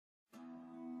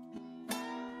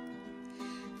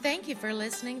Thank you for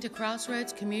listening to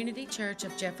Crossroads Community Church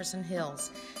of Jefferson Hills.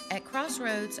 At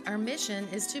Crossroads, our mission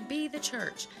is to be the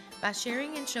church by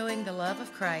sharing and showing the love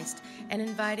of Christ and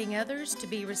inviting others to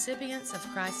be recipients of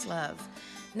Christ's love.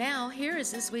 Now, here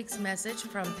is this week's message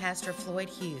from Pastor Floyd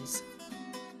Hughes.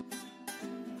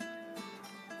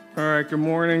 All right, good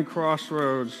morning,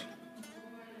 Crossroads.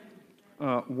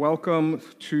 Welcome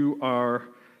to our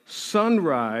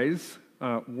sunrise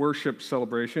worship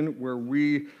celebration, where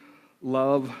we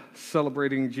love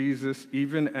celebrating Jesus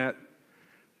even at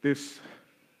this,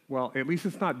 well, at least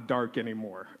it's not dark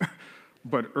anymore,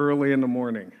 but early in the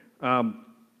morning.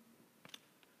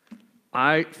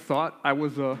 I thought I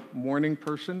was a morning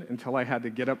person until I had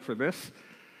to get up for this,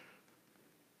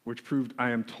 which proved I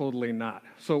am totally not.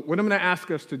 So what I'm going to ask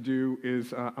us to do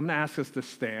is I'm going to ask us to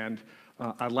stand.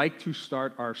 I'd like to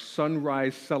start our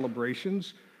sunrise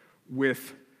celebrations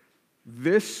with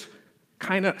this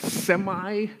kind of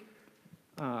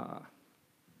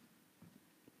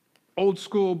old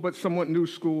school but somewhat new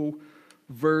school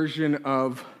version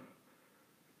of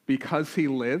Because He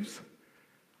Lives.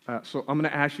 So I'm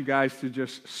going to ask you guys to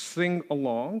just sing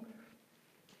along.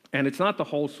 And it's not the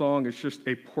whole song, it's just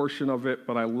a portion of it,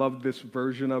 but I love this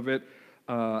version of it.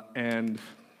 And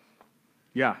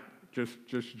yeah,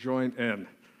 just join in.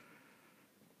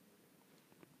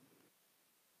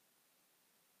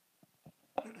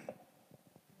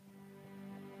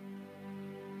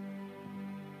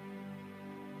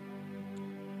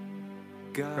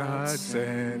 God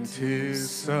sent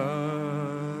His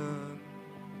Son.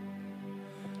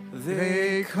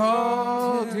 They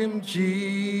called Him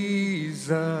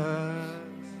Jesus.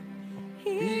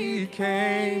 He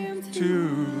came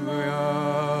to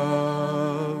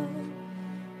love,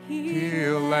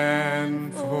 heal,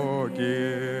 and forgive.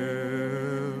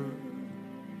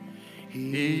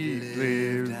 He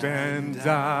lived and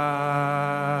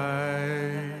died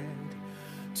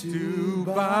to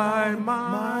buy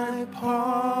my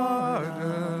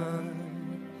pardon.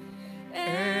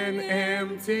 An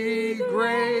empty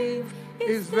grave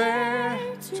is there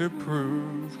to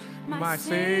prove my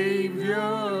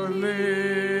Savior lives.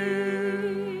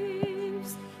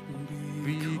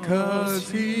 Because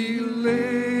He lives,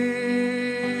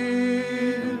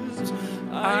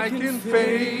 I can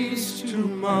face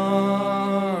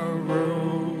tomorrow.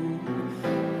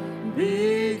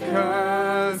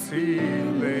 Because He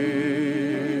lives,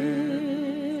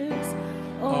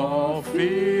 all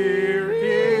fear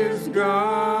is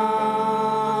gone.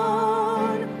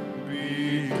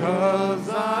 Because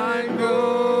I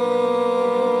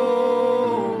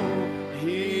know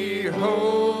He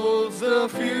holds the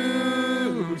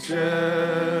future,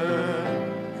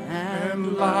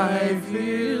 and life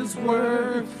is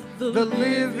worth the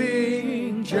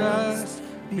living just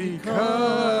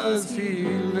because He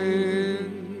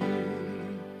lives.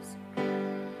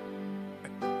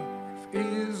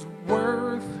 Is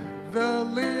worth the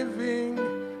living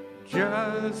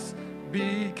just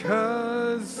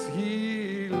because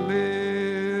He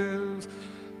lives.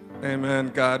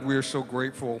 Amen. God, we are so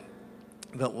grateful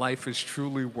that life is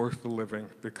truly worth the living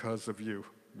because of You,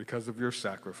 because of Your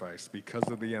sacrifice, because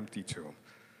of the empty tomb.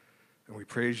 And we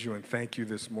praise You and thank You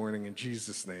this morning in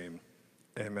Jesus' name.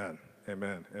 Amen.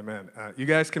 Amen. Amen. You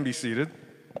guys can be seated.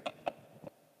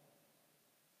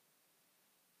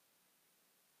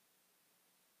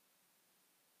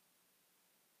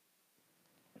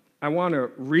 I want to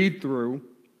read through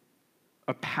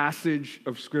a passage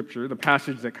of Scripture, the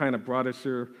passage that kind of brought us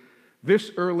here this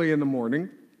early in the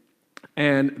morning.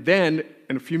 And then,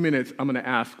 in a few minutes, I'm going to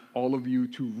ask all of you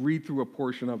to read through a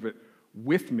portion of it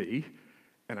with me.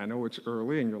 And I know it's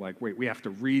early, and you're like, wait, we have to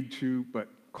read too, but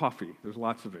coffee, there's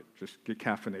lots of it. Just get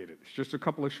caffeinated. It's just a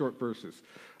couple of short verses.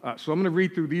 So I'm going to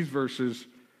read through these verses.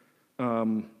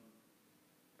 Wow,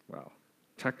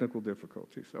 technical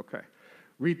difficulties. Okay.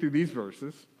 Read through these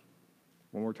verses.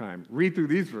 One more time. Read through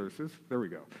these verses. There we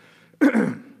go.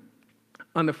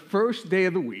 On the first day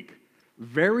of the week,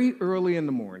 very early in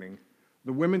the morning,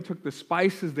 the women took the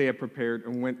spices they had prepared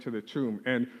and went to the tomb.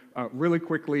 And really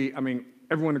quickly,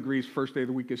 everyone agrees first day of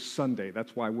the week is Sunday.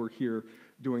 That's why we're here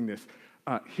doing this.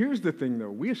 Here's the thing,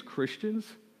 though. We as Christians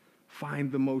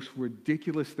find the most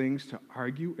ridiculous things to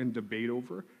argue and debate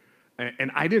over.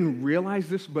 And I didn't realize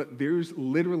this, but there's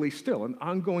literally still an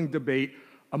ongoing debate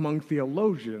among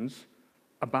theologians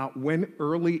about when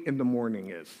early in the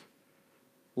morning is.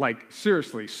 Like,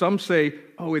 seriously, some say,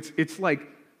 oh, it's like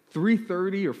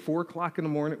 3:30 or 4 o'clock in the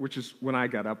morning, which is when I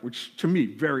got up, which to me,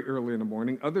 very early in the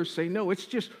morning. Others say, no, it's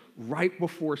just right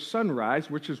before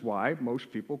sunrise, which is why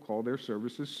most people call their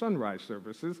services sunrise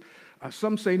services.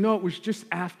 Some say, no, it was just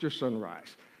after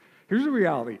sunrise. Here's the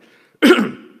reality.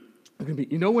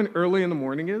 You know when early in the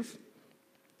morning is?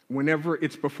 Whenever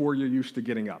it's before you're used to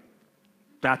getting up.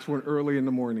 That's when early in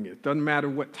the morning is. Doesn't matter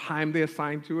what time they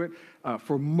assign to it.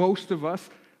 For most of us,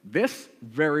 this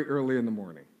very early in the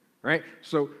morning, right?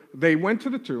 So they went to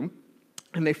the tomb,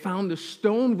 and they found the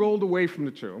stone rolled away from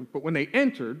the tomb, but when they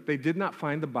entered, they did not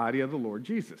find the body of the Lord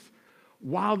Jesus.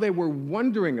 While they were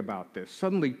wondering about this,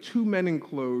 suddenly 2 men in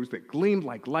clothes that gleamed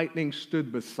like lightning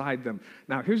stood beside them.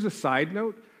 Now, here's a side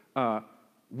note.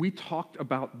 We talked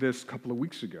about this a couple of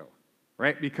weeks ago,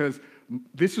 right? Because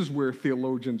this is where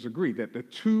theologians agree that the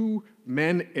 2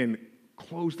 men in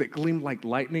clothes that gleamed like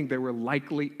lightning, they were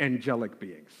likely angelic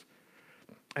beings.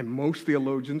 And most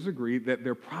theologians agree that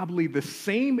they're probably the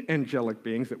same angelic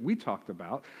beings that we talked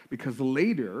about, because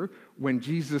later, when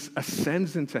Jesus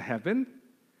ascends into heaven,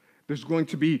 there's going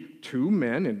to be 2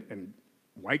 men in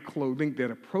white clothing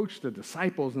that approach the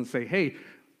disciples and say, hey,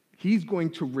 he's going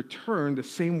to return the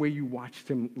same way you watched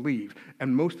him leave.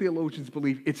 And most theologians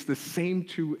believe it's the same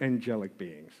 2 angelic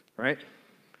beings, right?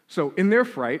 So in their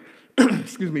fright,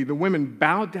 the women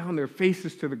bowed down their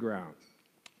faces to the ground.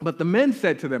 But the men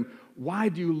said to them, why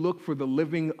do you look for the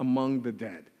living among the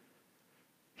dead?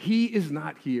 He is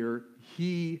not here.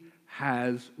 He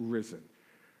has risen.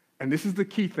 And this is the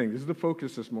key thing. This is the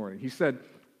focus this morning.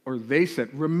 They said,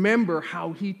 remember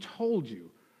how he told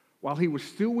you while he was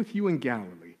still with you in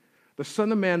Galilee, the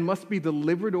Son of Man must be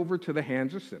delivered over to the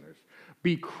hands of sinners,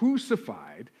 be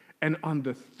crucified, and on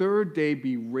the 3rd day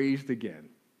be raised again.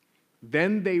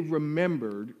 Then they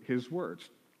remembered his words.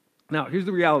 Now, here's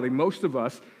the reality. Most of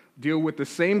us deal with the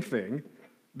same thing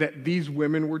that these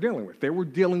women were dealing with. They were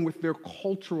dealing with their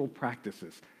cultural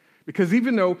practices. Because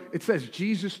even though it says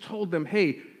Jesus told them,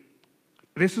 hey,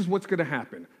 this is what's going to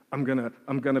happen. I'm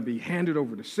going to be handed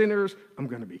over to sinners. I'm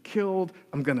going to be killed.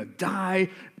 I'm going to die.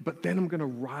 But then I'm going to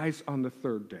rise on the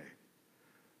 3rd day.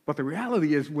 But the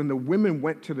reality is when the women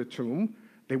went to the tomb,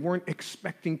 they weren't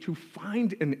expecting to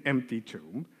find an empty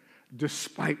tomb,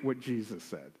 despite what Jesus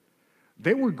said.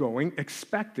 They were going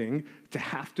expecting to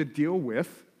have to deal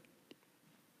with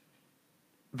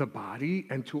the body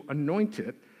and to anoint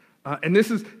it. And this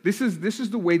is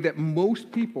the way that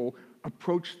most people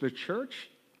approach the church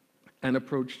and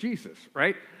approach Jesus,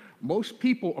 right? Most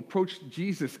people approach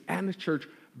Jesus and the church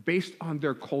based on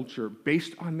their culture,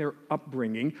 based on their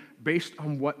upbringing, based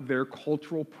on what their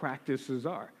cultural practices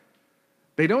are.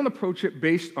 They don't approach it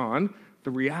based on the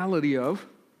reality of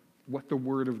what the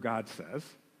Word of God says,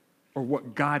 or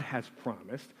what God has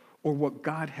promised, or what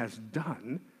God has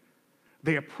done.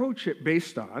 They approach it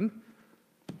based on,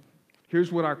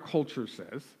 here's what our culture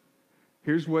says,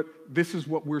 this is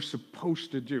what we're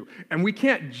supposed to do. And we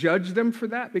can't judge them for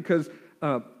that, because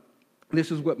this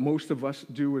is what most of us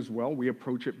do as well. We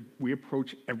approach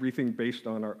everything based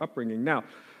on our upbringing. Now,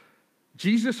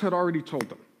 Jesus had already told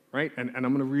them, right? And I'm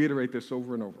going to reiterate this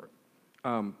over and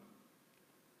over.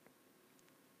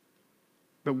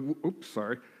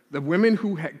 The women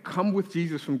who had come with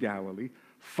Jesus from Galilee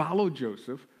followed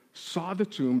Joseph, saw the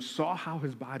tomb, saw how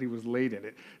his body was laid in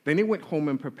it. Then they went home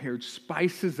and prepared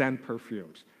spices and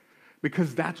perfumes,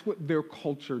 because that's what their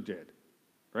culture did,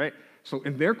 right? So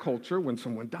in their culture, when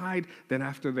someone died, then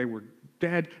after they were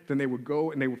dead, then they would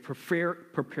go and they would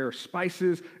prepare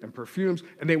spices and perfumes,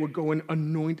 and they would go and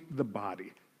anoint the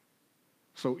body.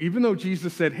 So even though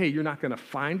Jesus said, hey, you're not going to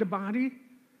find a body,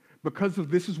 because of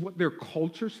this is what their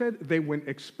culture said, they went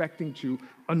expecting to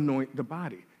anoint the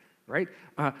body, right?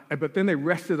 But then they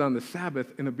rested on the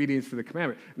Sabbath in obedience to the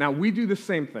commandment. Now, we do the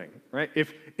same thing, right?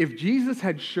 If Jesus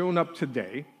had shown up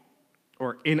today,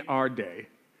 or in our day,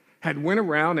 had went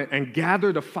around and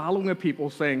gathered a following of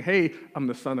people saying, hey, I'm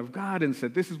the Son of God, and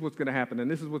said, this is what's going to happen, and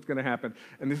this is what's going to happen,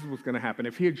 and this is what's going to happen.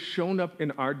 If he had shown up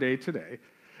in our day today,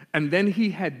 and then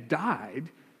he had died,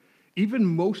 even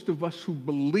most of us who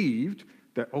believed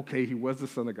that, okay, he was the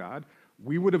Son of God,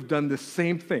 we would have done the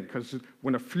same thing, because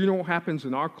when a funeral happens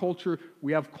in our culture,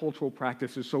 we have cultural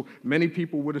practices. So many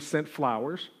people would have sent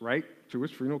flowers, right, to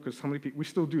his funeral, because so many people, we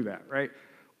still do that, right?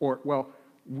 Or, well,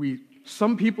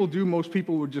 some people do. Most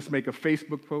people would just make a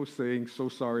Facebook post saying, so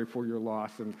sorry for your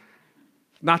loss, and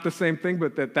not the same thing,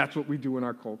 but that's what we do in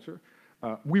our culture.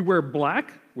 We wear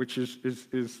black, which is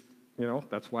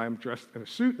that's why I'm dressed in a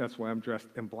suit. That's why I'm dressed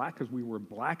in black, because we wear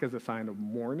black as a sign of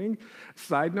mourning.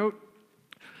 Side note,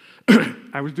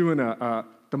 I was doing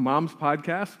the Moms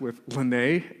podcast with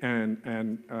Lene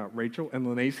and Rachel,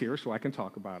 and Lene's here, so I can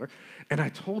talk about her. And I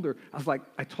told them, I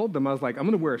was like, I'm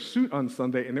going to wear a suit on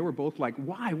Sunday, and they were both like,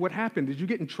 why? What happened? Did you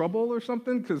get in trouble or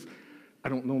something? Because I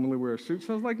don't normally wear a suit.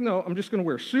 So I was like, no, I'm just going to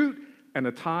wear a suit and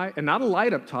a tie, and not a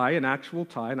light-up tie, an actual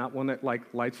tie, not one that like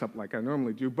lights up like I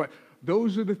normally do. But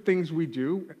those are the things we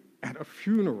do at a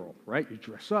funeral, right? You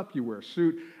dress up, you wear a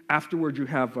suit. Afterwards, you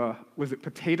have, was it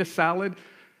potato salad?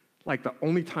 Like the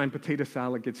only time potato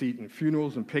salad gets eaten,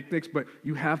 funerals and picnics, but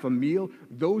you have a meal.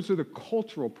 Those are the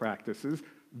cultural practices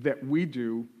that we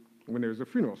do when there's a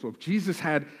funeral. So if Jesus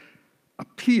had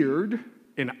appeared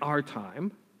in our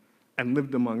time and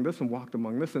lived among us and walked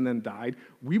among us and then died,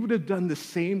 we would have done the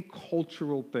same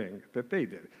cultural thing that they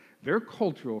did. Their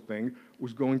cultural thing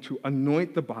was going to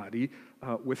anoint the body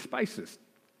with spices.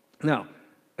 Now,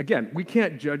 again, we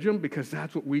can't judge them because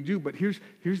that's what we do, but here's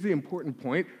the important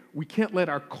point. We can't let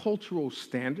our cultural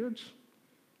standards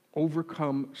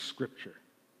overcome Scripture,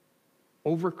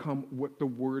 overcome what the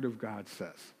Word of God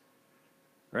says,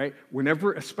 right?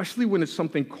 Whenever, especially when it's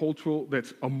something cultural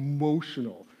that's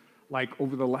emotional, like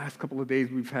over the last couple of days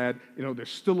we've had,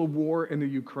 there's still a war in the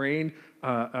Ukraine.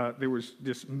 There was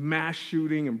this mass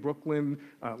shooting in Brooklyn.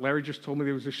 Larry just told me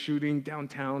there was a shooting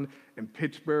downtown in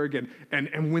Pittsburgh.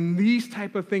 And when these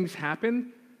type of things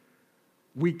happen,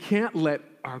 we can't let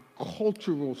our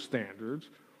cultural standards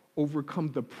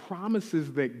overcome the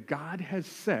promises that God has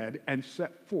said and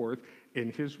set forth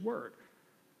in His Word.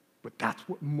 But that's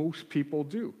what most people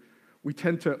do. We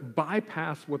tend to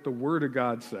bypass what the Word of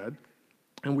God said,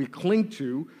 and we cling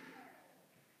to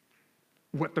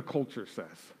what the culture says.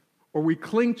 Or we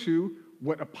cling to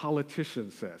what a politician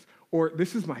says. Or,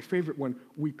 this is my favorite one,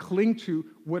 we cling to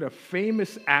what a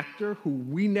famous actor who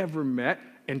we never met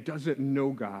and doesn't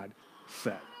know God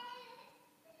said.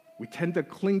 We tend to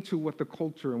cling to what the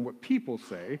culture and what people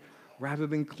say rather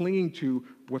than clinging to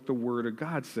what the Word of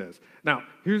God says. Now,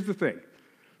 here's the thing.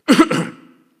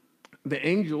 The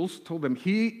angels told them,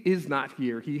 He is not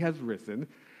here, He has risen.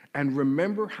 And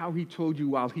remember how He told you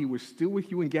while He was still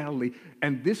with you in Galilee.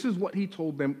 And this is what He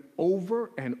told them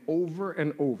over and over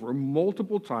and over,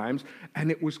 multiple times.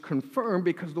 And it was confirmed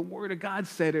because the Word of God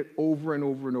said it over and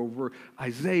over and over.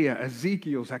 Isaiah,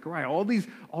 Ezekiel, Zechariah, all these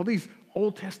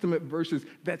Old Testament verses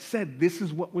that said this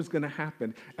is what was going to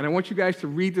happen. And I want you guys to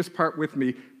read this part with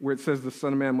me where it says the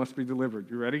Son of Man must be delivered.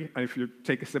 You ready? And if you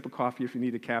take a sip of coffee, if you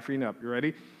need to caffeine up, you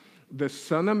ready? The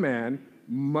Son of Man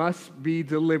must be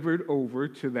delivered over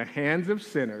to the hands of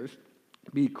sinners,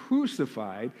 be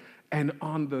crucified, and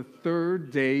on the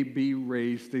third day be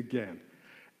raised again.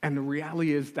 And the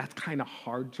reality is that's kind of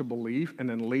hard to believe. And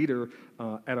then later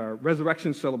at our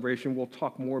resurrection celebration, we'll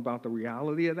talk more about the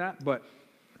reality of that. But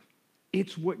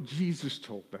it's what Jesus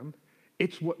told them.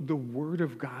 It's what the Word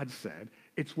of God said.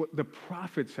 It's what the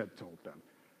prophets had told them.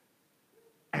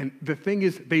 And the thing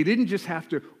is, they didn't just have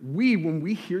to, when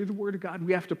we hear the Word of God,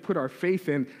 we have to put our faith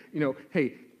in,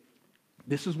 hey,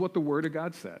 this is what the Word of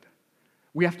God said.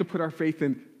 We have to put our faith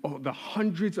in the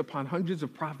hundreds upon hundreds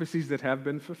of prophecies that have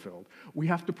been fulfilled. We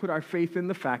have to put our faith in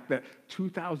the fact that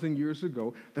 2,000 years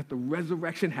ago, that the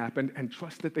resurrection happened, and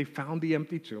trust that they found the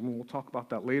empty tomb, and we'll talk about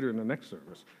that later in the next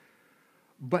service.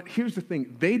 But here's the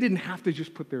thing, they didn't have to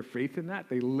just put their faith in that.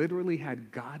 They literally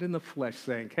had God in the flesh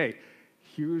saying, hey,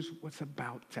 here's what's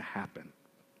about to happen.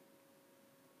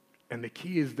 And the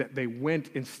key is that they went,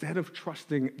 instead of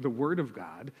trusting the Word of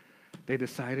God, they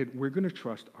decided we're going to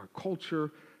trust our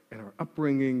culture and our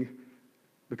upbringing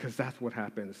because that's what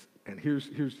happens. And here's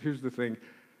the thing.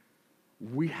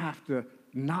 We have to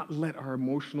not let our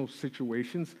emotional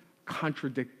situations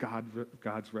contradict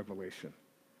God's revelation.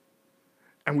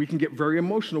 And we can get very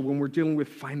emotional when we're dealing with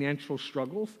financial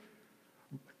struggles.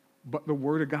 But the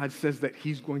Word of God says that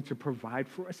He's going to provide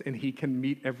for us and He can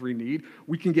meet every need.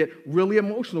 We can get really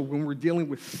emotional when we're dealing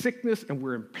with sickness and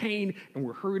we're in pain and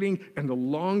we're hurting, and the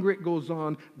longer it goes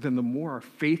on, then the more our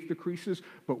faith decreases.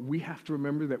 But we have to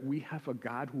remember that we have a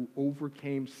God who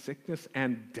overcame sickness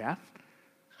and death.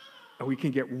 And we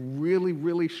can get really,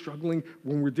 really struggling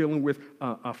when we're dealing with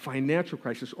a financial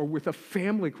crisis or with a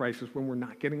family crisis when we're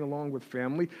not getting along with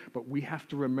family. But we have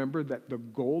to remember that the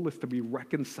goal is to be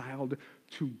reconciled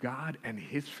to God and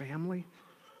His family.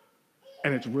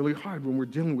 And it's really hard when we're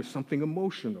dealing with something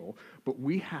emotional, but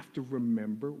we have to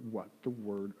remember what the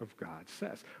Word of God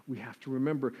says. We have to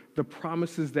remember the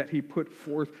promises that He put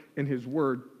forth in His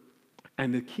Word.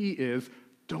 And the key is,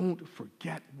 don't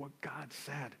forget what God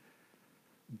said.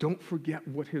 Don't forget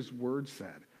what His Word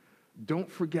said.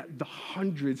 Don't forget the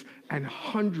hundreds and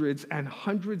hundreds and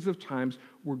hundreds of times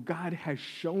where God has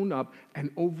shown up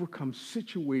and overcome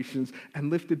situations and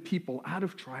lifted people out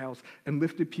of trials and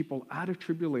lifted people out of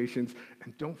tribulations.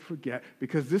 And don't forget,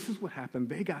 because this is what happened.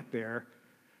 They got there,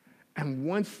 and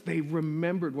once they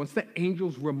remembered, once the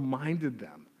angels reminded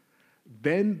them,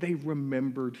 then they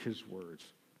remembered His words.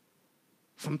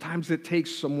 Sometimes it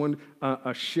takes someone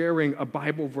sharing a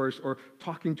Bible verse or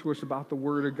talking to us about the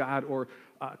Word of God or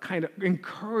kind of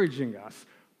encouraging us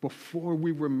before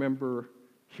we remember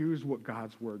Here's what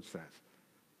God's word says.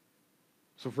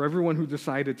 So for everyone who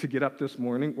decided to get up this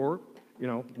morning or,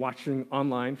 watching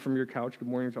online from your couch, good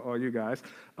morning to all you guys,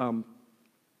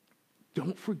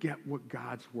 don't forget what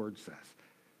God's word says.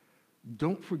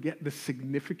 Don't forget the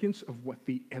significance of what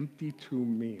the empty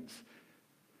tomb means.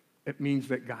 It means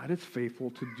that God is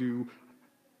faithful to do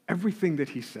everything that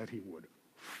he said he would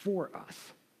for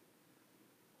us.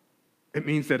 It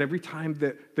means that every time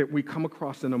that we come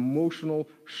across an emotional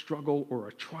struggle or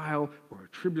a trial or a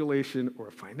tribulation or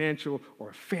a financial or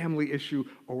a family issue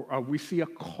or we see a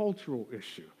cultural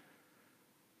issue,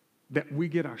 that we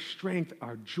get our strength,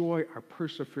 our joy, our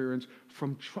perseverance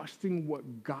from trusting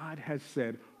what God has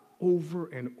said over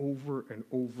and over and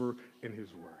over in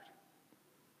his word.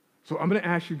 So I'm going to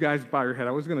ask you guys to bow your head.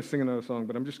 I was going to sing another song,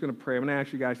 but I'm just going to pray. I'm going to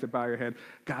ask you guys to bow your head.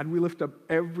 God, we lift up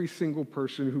every single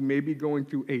person who may be going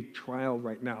through a trial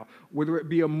right now, whether it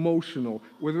be emotional,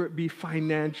 whether it be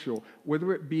financial,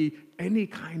 whether it be any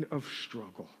kind of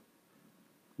struggle.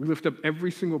 We lift up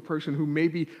every single person who may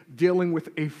be dealing with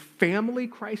a family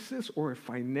crisis or a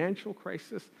financial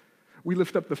crisis. We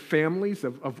lift up the families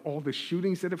of all the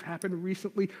shootings that have happened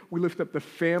recently. We lift up the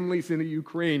families in the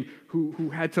Ukraine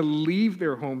who had to leave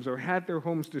their homes or had their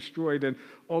homes destroyed, and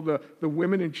all the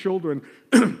women and children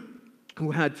who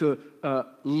had to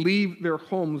leave their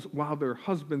homes while their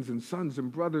husbands and sons and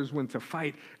brothers went to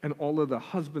fight, and all of the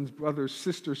husbands, brothers,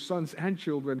 sisters, sons, and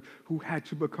children who had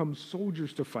to become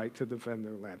soldiers to fight to defend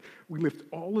their land. We lift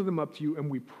all of them up to you,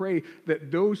 and we pray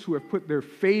that those who have put their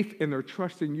faith and their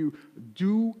trust in you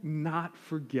do not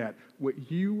forget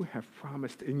what you have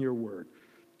promised in your word.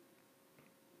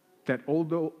 That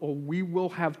although we will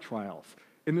have trials,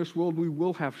 in this world, we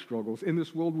will have struggles. In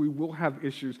this world, we will have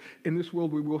issues. In this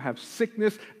world, we will have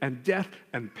sickness and death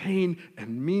and pain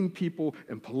and mean people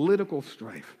and political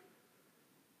strife.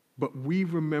 But we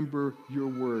remember your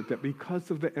word, that because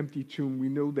of the empty tomb, we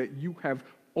know that you have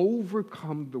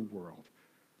overcome the world.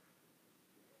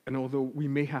 And although we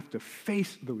may have to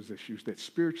face those issues, that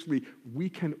spiritually we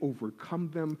can overcome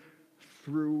them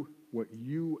through what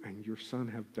you and your Son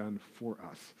have done for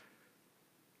us.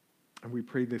 And we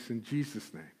pray this in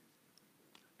Jesus' name.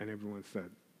 And everyone said,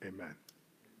 amen.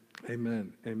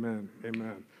 Amen, amen,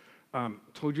 amen.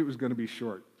 Told you it was going to be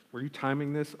short. Were you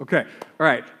timing this? Okay, all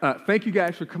right. Thank you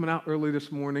guys for coming out early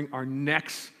this morning. Our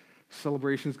next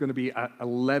celebration is going to be at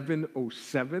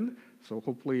 11:07. So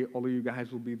hopefully all of you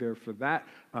guys will be there for that.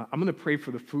 I'm going to pray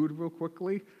for the food real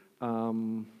quickly.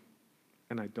 And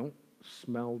I don't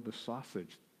smell the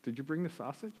sausage. Did you bring the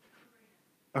sausage?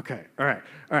 Okay, all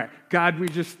right. God, we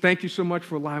just thank you so much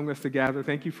for allowing us to gather.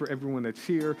 Thank you for everyone that's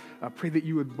here. I pray that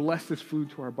you would bless this food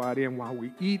to our body, and while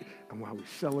we eat and while we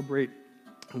celebrate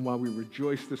and while we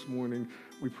rejoice this morning,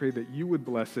 we pray that you would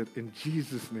bless it. In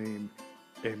Jesus' name,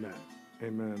 amen,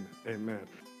 amen, amen.